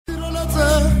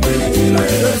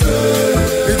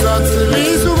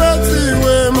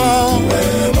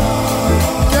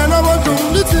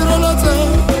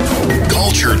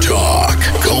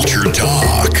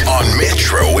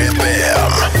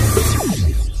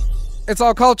It's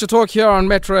our Culture Talk here on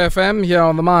Metro FM, here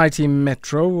on the Mighty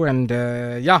Metro. And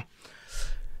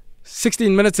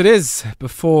 16 minutes it is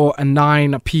before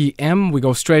 9 p.m. We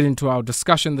go straight into our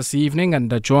discussion this evening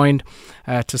and joined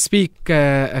to speak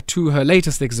to her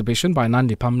latest exhibition by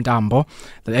Nandipha Mntambo.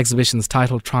 The exhibition is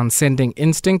titled Transcending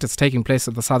Instinct. It's taking place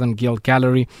at the Southern Guild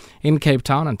Gallery in Cape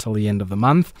Town until the end of the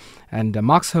month and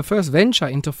marks her first venture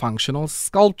into functional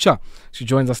sculpture. She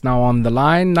joins us now on the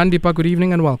line. Nandipha, good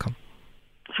evening and welcome.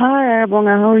 Hi,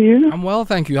 Abonga. How are you? I'm well,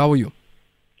 thank you. How are you?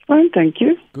 Fine, thank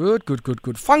you. Good.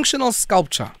 Functional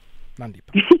sculpture,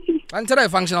 Nandipha. And today,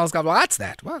 functional sculpture. What's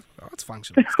that? What's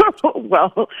functional sculpture?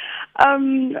 Well,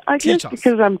 I guess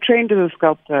because I'm trained as a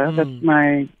sculptor, that's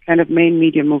my kind of main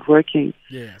medium of working.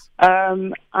 Yes.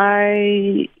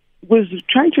 I was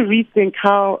trying to rethink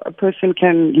how a person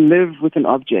can live with an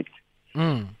object.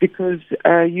 Because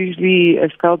usually a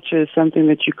sculpture is something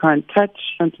that you can't touch,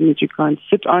 something that you can't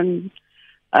sit on.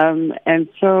 And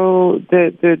so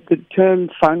the term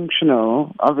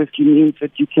functional obviously means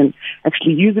that you can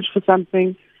actually use it for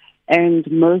something. And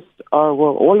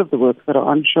all of the works that are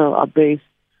on show are based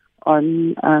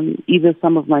on either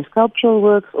some of my sculptural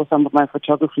works or some of my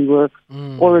photography work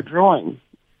or a drawing.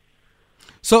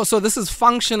 So this is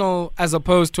functional as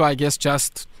opposed to, I guess,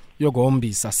 just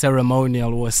yogombis, a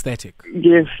ceremonial or aesthetic.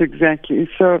 Yes, exactly.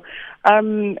 So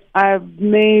I've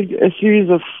made a series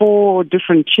of 4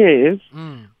 different chairs.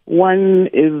 One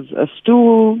is a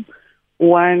stool.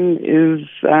 One is,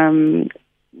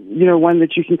 one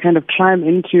that you can kind of climb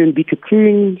into and be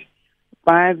cocooned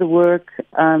by the work.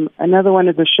 Another one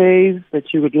is a chaise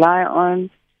that you would lie on.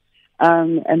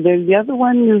 And then the other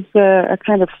one is a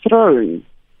kind of throne.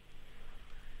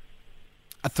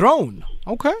 A throne?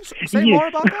 Okay. Say more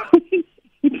about that.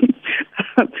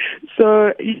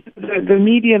 So the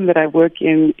medium that I work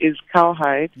in is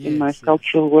cowhide in my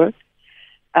sculptural work.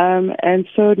 And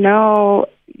so now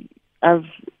I've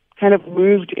kind of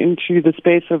moved into the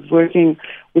space of working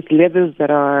with leathers that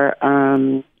are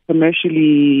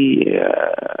commercially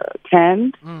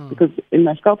tanned, because in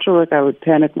my sculptural work I would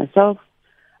tan it myself.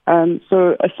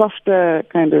 So a softer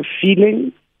kind of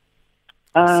feeling.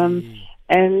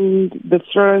 And the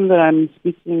throne that I'm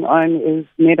speaking on is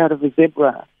made out of a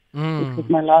zebra. Because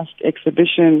my last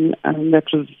exhibition, that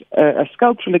was a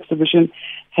sculptural exhibition,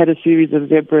 had a series of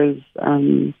zebras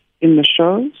in the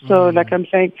show. So, like I'm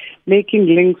saying, making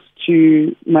links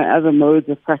to my other modes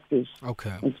of practice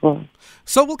as well.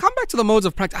 So we'll come back to the modes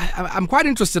of practice. I'm quite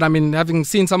interested, having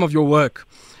seen some of your work,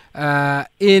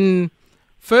 in,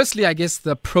 firstly, I guess,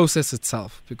 the process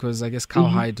itself, because I guess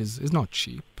cowhide is not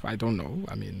cheap. I don't know.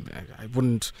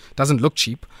 Doesn't look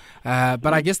cheap.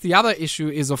 But I guess the other issue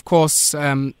is, of course,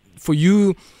 for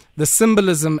you, the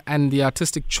symbolism and the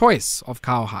artistic choice of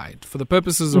cowhide. For the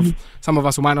purposes of some of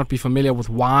us who might not be familiar with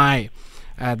why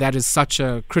that is such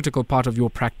a critical part of your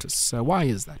practice. Why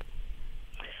is that?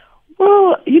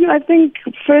 Well, I think,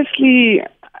 firstly,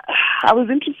 I was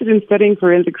interested in studying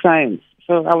forensic science.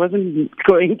 So I wasn't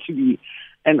going to be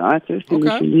an artist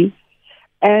initially.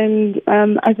 And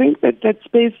I think that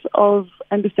space of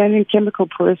understanding chemical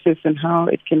process and how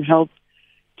it can help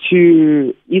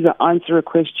to either answer a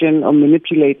question or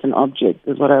manipulate an object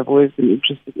is what I've always been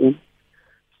interested in.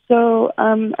 So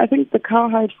I think the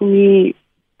cowhide for me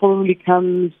probably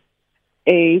comes,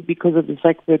 A, because of the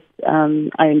fact that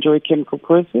I enjoy chemical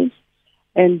process,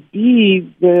 and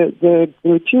B, the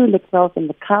material itself and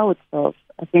the cow itself,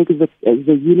 I think, is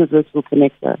a universal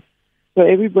connector. So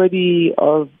everybody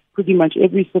of pretty much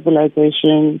every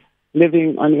civilization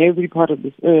living on every part of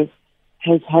this earth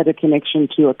has had a connection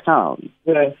to a cow.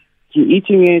 You're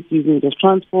eating it, using it as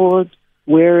transport,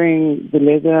 wearing the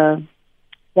leather.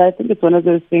 So I think it's one of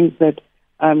those things that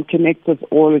connects us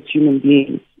all as human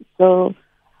beings. So,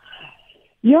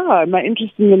 my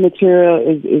interest in the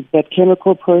material is that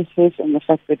chemical process and the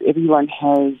fact that everyone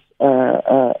has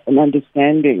an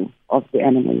understanding of the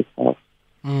animal itself.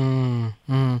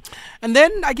 And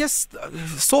then, I guess,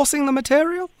 sourcing the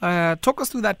material. Talk us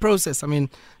through that process. The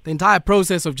entire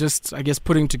process of just, I guess,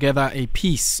 putting together a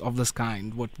piece of this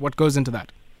kind. What goes into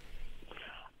that?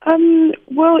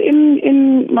 Well,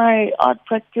 in my art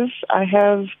practice, I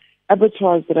have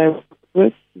abattoirs that I work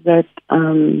with that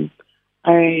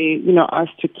I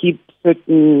ask to keep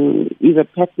certain either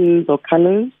patterns or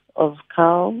colors of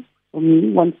cows for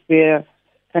me once they're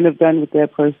kind of done with their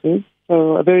process.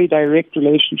 So a very direct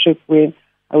relationship where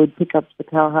I would pick up the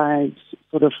cowhide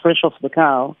sort of fresh off the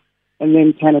cow and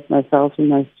then tan it myself in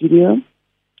my studio.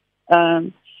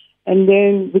 And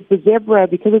then with the zebra,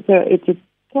 because it's a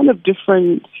kind of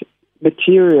different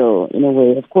material in a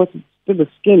way. Of course, it's still a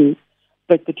skin,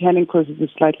 but the tanning process is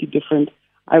slightly different.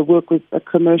 I work with a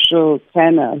commercial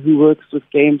tanner who works with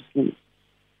game skins.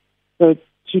 So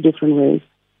 2 different ways.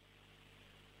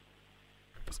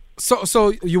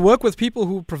 So you work with people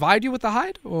who provide you with the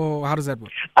hide, or how does that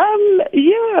work?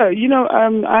 Yeah,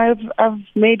 I've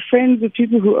made friends with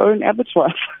people who own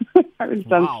abattoirs. It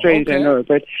sounds strange, okay. I know,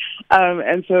 but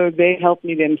and so they help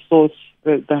me then source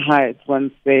the hides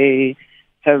once they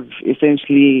have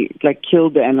essentially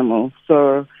killed the animal.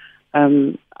 So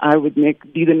I would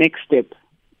be the next step.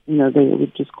 They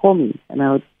would just call me and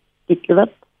I would pick it up.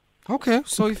 Okay,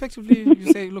 so effectively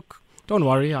you say, look, don't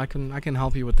worry, I can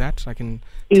help you with that. I can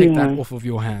take that off of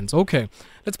your hands. Okay,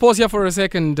 let's pause here for a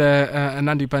second,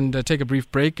 Nandipha, and take a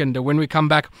brief break. And when we come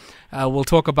back, we'll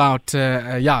talk about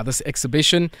this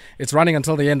exhibition. It's running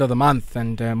until the end of the month,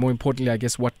 and more importantly, I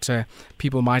guess, what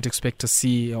people might expect to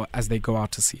see as they go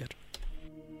out to see it.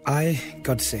 I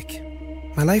got sick.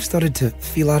 My life started to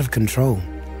feel out of control.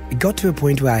 It got to a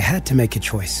point where I had to make a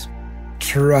choice.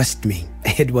 Trust me,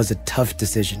 it was a tough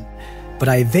decision. But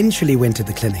I eventually went to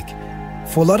the clinic.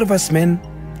 For a lot of us men,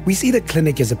 we see the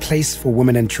clinic as a place for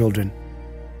women and children.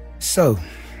 So,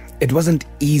 it wasn't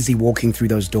easy walking through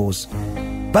those doors.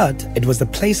 But it was the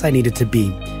place I needed to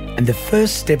be, and the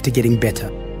first step to getting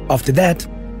better. After that,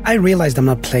 I realized I'm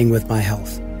not playing with my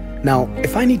health. Now,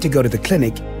 if I need to go to the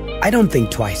clinic, I don't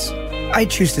think twice. I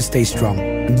choose to stay strong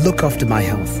and look after my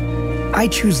health. I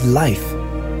choose life.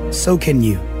 So can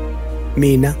you.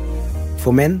 Mina,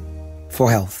 for men, for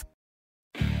health.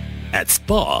 At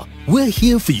SPAR, we're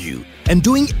here for you and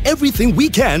doing everything we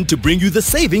can to bring you the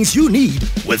savings you need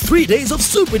with 3 days of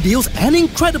super deals and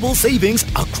incredible savings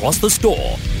across the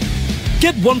store.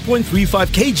 Get 1.35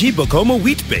 kg Bokoma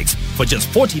Wheat Bix for just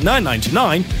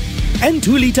 $49.99 and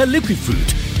 2-liter liquid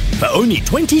fruit for only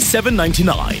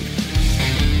 $27.99.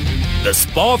 The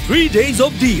SPAR 3 days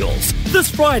of deals. This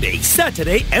Friday,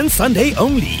 Saturday and Sunday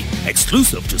only.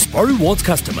 Exclusive to SPAR Rewards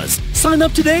customers. Sign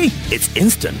up today. It's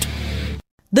instant.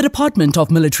 The Department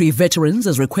of Military Veterans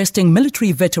is requesting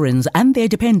military veterans and their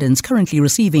dependents currently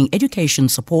receiving education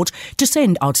support to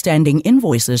send outstanding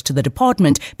invoices to the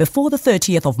department before the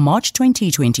 30th of March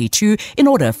 2022 in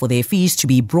order for their fees to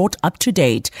be brought up to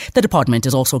date. The department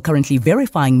is also currently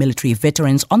verifying military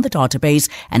veterans on the database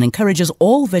and encourages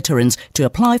all veterans to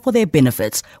apply for their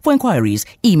benefits. For inquiries,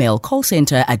 email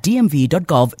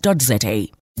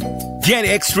callcenter@dmv.gov.za. Get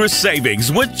extra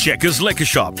savings with Checkers Liquor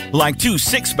Shop, like 2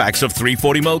 6-packs of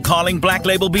 340ml Carling Black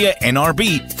Label Beer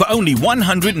NRB for only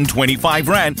 125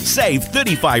 Rand, save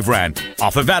 35 Rand.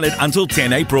 Offer valid until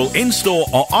 10 April in-store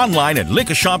or online at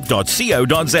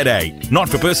liquorshop.co.za. Not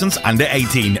for persons under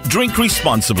 18. Drink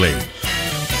responsibly.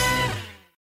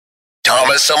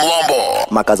 Thomas Mntambo.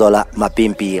 Makazola,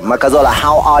 Mapimpi. Makazola,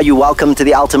 how are you? Welcome to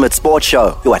the Ultimate Sports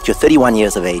Show. You're 31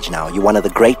 years of age now. You're one of the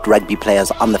great rugby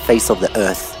players on the face of the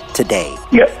earth today.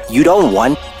 Yeah. You don't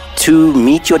want to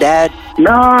meet your dad?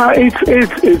 Nah,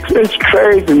 it's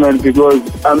crazy, man, because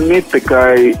I met the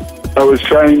guy. I was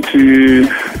trying to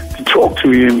talk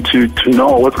to him to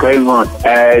know what's going on,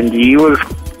 and he was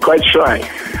quite shy,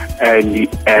 and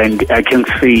I can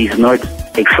see he's not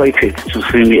excited to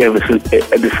see me at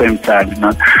the same time.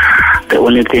 The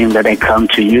only thing that I come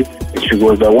to you is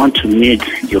because I want to meet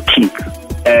your kid,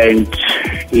 and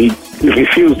he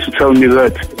refused to tell me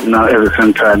that at the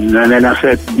same time. And then I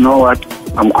said, you know what,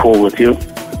 I'm cool with you.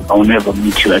 I'll never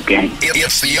meet you again.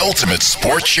 It's the Ultimate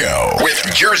Sports Show with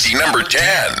jersey number 10,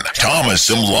 Thomas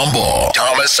Mntambo.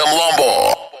 Thomas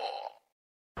Mntambo.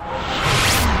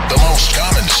 The most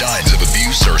common signs of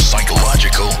abuse are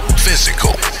psychological,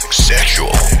 physical,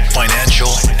 sexual,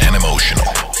 financial, and emotional.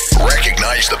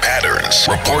 Recognize the patterns,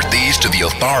 report these to the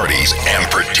authorities, and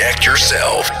protect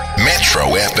yourself.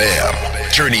 Metro FM,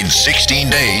 turning 16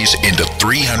 days into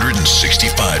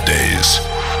 365 days.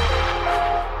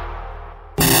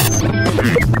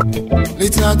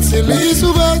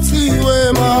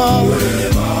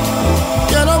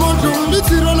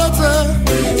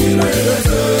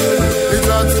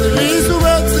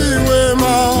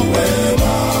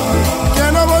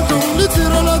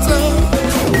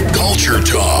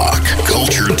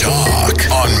 Culture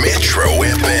Talk on Metro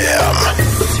FM.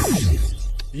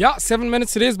 Yeah, 7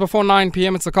 minutes it is before 9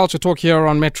 p.m. It's a Culture Talk here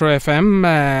on Metro FM,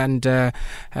 and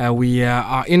we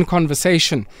are in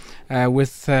conversation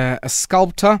with a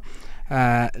sculptor,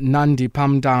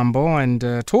 Nandipha Mntambo, and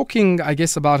talking, I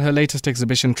guess, about her latest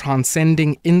exhibition,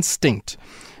 Transcending Instinct,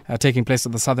 taking place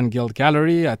at the Southern Guild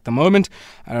Gallery at the moment,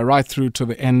 right through to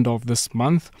the end of this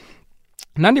month.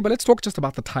 Nandi, but let's talk just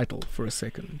about the title for a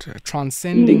second.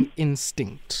 Transcending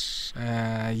Instinct.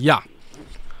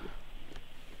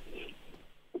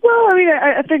 Well, I mean,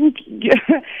 I think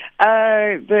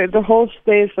the whole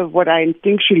space of what I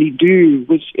instinctually do,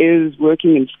 which is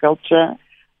working in sculpture,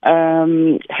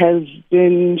 has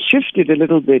been shifted a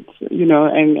little bit,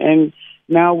 and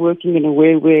now working in a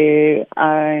way where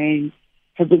I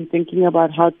have been thinking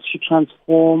about how to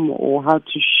transform or how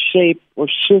to shape or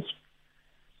shift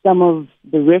some of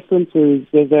the references,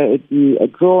 whether it be a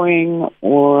drawing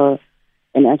or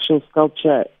an actual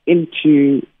sculpture,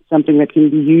 into something that can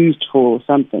be used for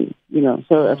something,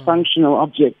 so a functional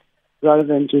object rather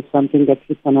than just something that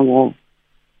sits on a wall.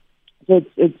 So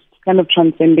it's kind of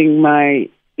transcending my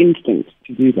instinct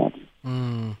to do that.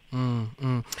 And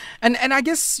I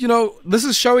guess, this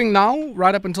is showing now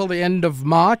right up until the end of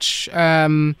March.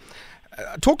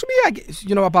 Talk to me,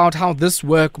 about how this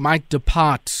work might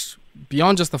depart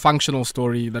beyond just the functional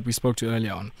story that we spoke to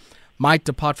earlier on, might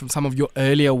depart from some of your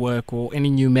earlier work, or any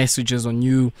new messages or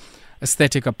new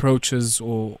aesthetic approaches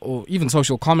or even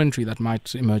social commentary that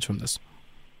might emerge from this?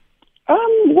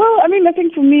 Well, I mean, I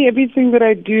think for me, everything that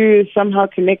I do is somehow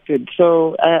connected.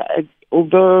 So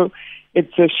although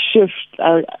it's a shift,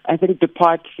 I think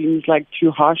depart seems like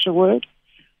too harsh a word.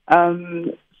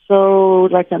 So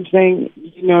like I'm saying,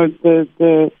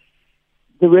 the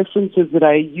references that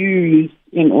I used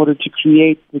in order to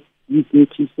create these new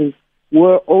pieces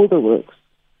were older works.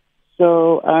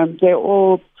 So they're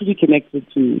all pretty connected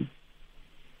to me.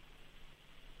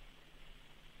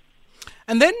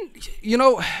 And then,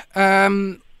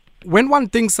 when one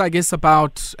thinks, I guess,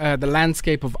 about the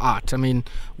landscape of art, I mean,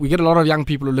 we get a lot of young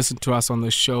people who listen to us on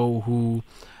the show who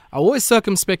are always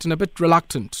circumspect and a bit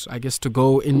reluctant, I guess, to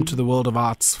go into the world of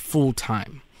arts full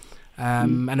time.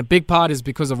 And a big part is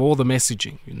because of all the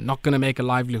messaging. You're not going to make a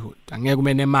livelihood,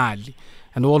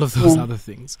 and all of those other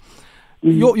things.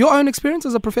 Your own experience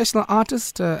as a professional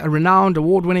artist, a renowned,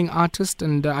 award-winning artist,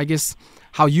 and I guess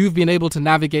how you've been able to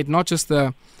navigate not just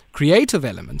the creative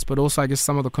elements, but also, I guess,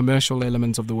 some of the commercial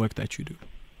elements of the work that you do.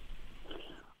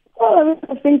 Well,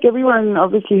 I think everyone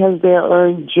obviously has their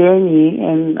own journey,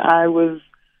 and I was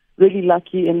really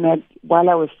lucky in that while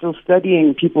I was still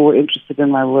studying, people were interested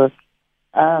in my work.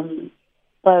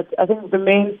 But I think the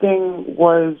main thing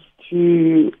was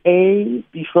to,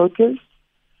 be focused.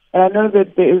 And I know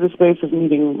that there is a space of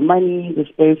needing money, the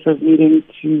space of needing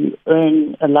to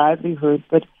earn a livelihood,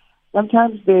 but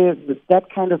sometimes that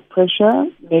kind of pressure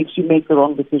makes you make the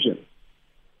wrong decision.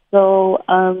 So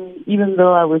even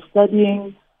though I was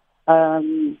studying,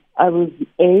 I was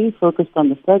A, focused on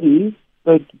the studies,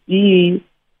 but B,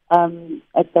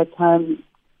 at that time,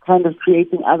 kind of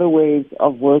creating other ways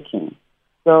of working.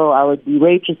 So I would be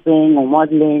waitressing or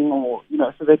modeling, or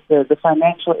so that the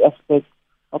financial aspect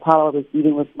of how I was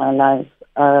dealing with my life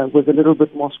was a little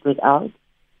bit more spread out.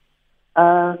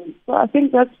 So I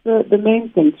think that's the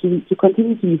main thing, to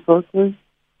continue to be focused,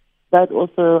 but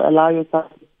also allow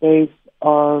yourself the space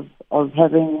of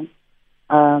having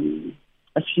a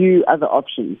few other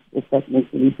options, if that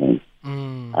makes any sense.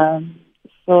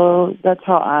 So that's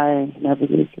how I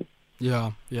navigate it.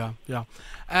 Yeah.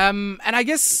 And I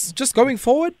guess just going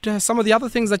forward, some of the other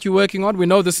things that you're working on, we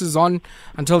know this is on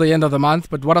until the end of the month,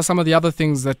 but what are some of the other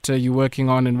things that you're working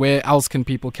on, and where else can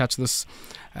people catch this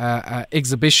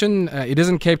exhibition? It is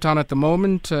in Cape Town at the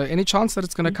moment. Any chance that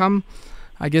it's going to come,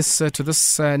 I guess, to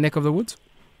this neck of the woods?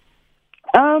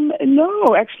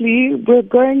 No, actually, we're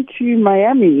going to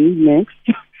Miami next.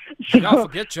 So,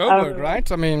 forget Joburg,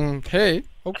 right? I mean, hey,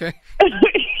 okay.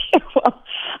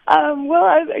 Well,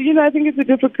 I think it's a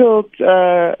difficult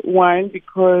one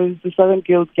because the Southern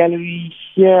Guild Gallery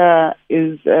here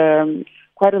is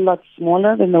quite a lot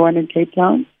smaller than the one in Cape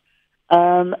Town.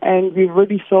 And we've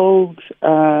already sold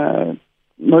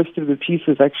most of the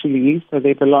pieces, actually, so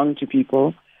they belong to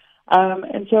people.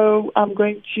 And so I'm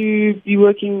going to be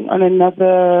working on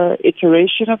another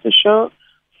iteration of the show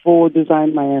for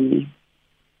Design Miami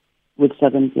with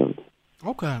Southern Guild.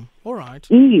 Okay, all right.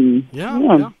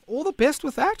 Yeah. All the best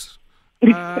with that.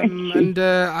 I'm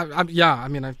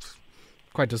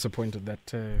quite disappointed that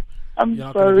you're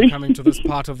not going to be coming to this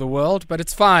part of the world, but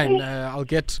it's fine. I'll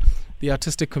get the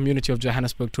artistic community of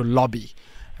Johannesburg to lobby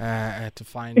to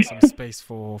find some space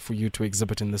for you to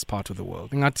exhibit in this part of the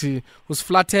world. Ngati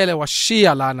usflatele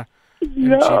washiya lana.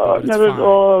 No, not at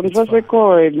all.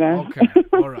 Okay,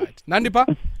 all right.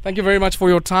 Nandipha, thank you very much for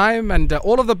your time, and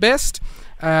all of the best.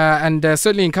 And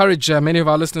certainly encourage many of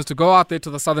our listeners to go out there to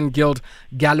the Southern Guild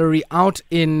Gallery out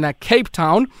in Cape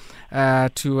Town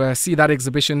to see that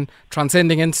exhibition,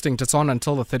 Transcending Instinct. It's on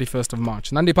until the 31st of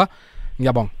March. Nandipha,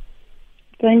 ngiyabonga.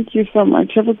 Thank you so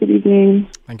much. Have a good evening.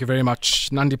 Thank you very much.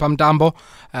 Nandipha Mntambo,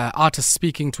 artist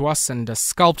speaking to us, and a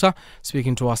sculptor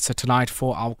speaking to us tonight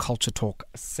for our Culture Talk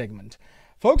segment.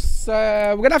 Folks,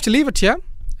 we're going to have to leave it here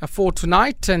for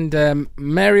tonight. And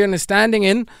Marion is standing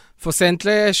in for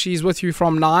Sentle. She's with you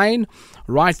from 9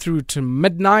 right through to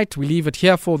midnight. We leave it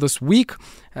here for this week.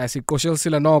 We'll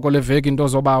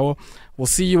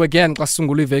see you again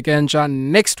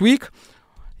next week.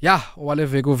 Yeah,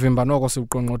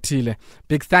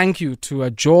 big thank you to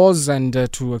Jaws and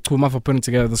to Kuma for putting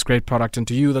together this great product, and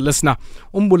to you, the listener.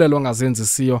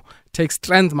 Take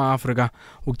strength, ma Africa.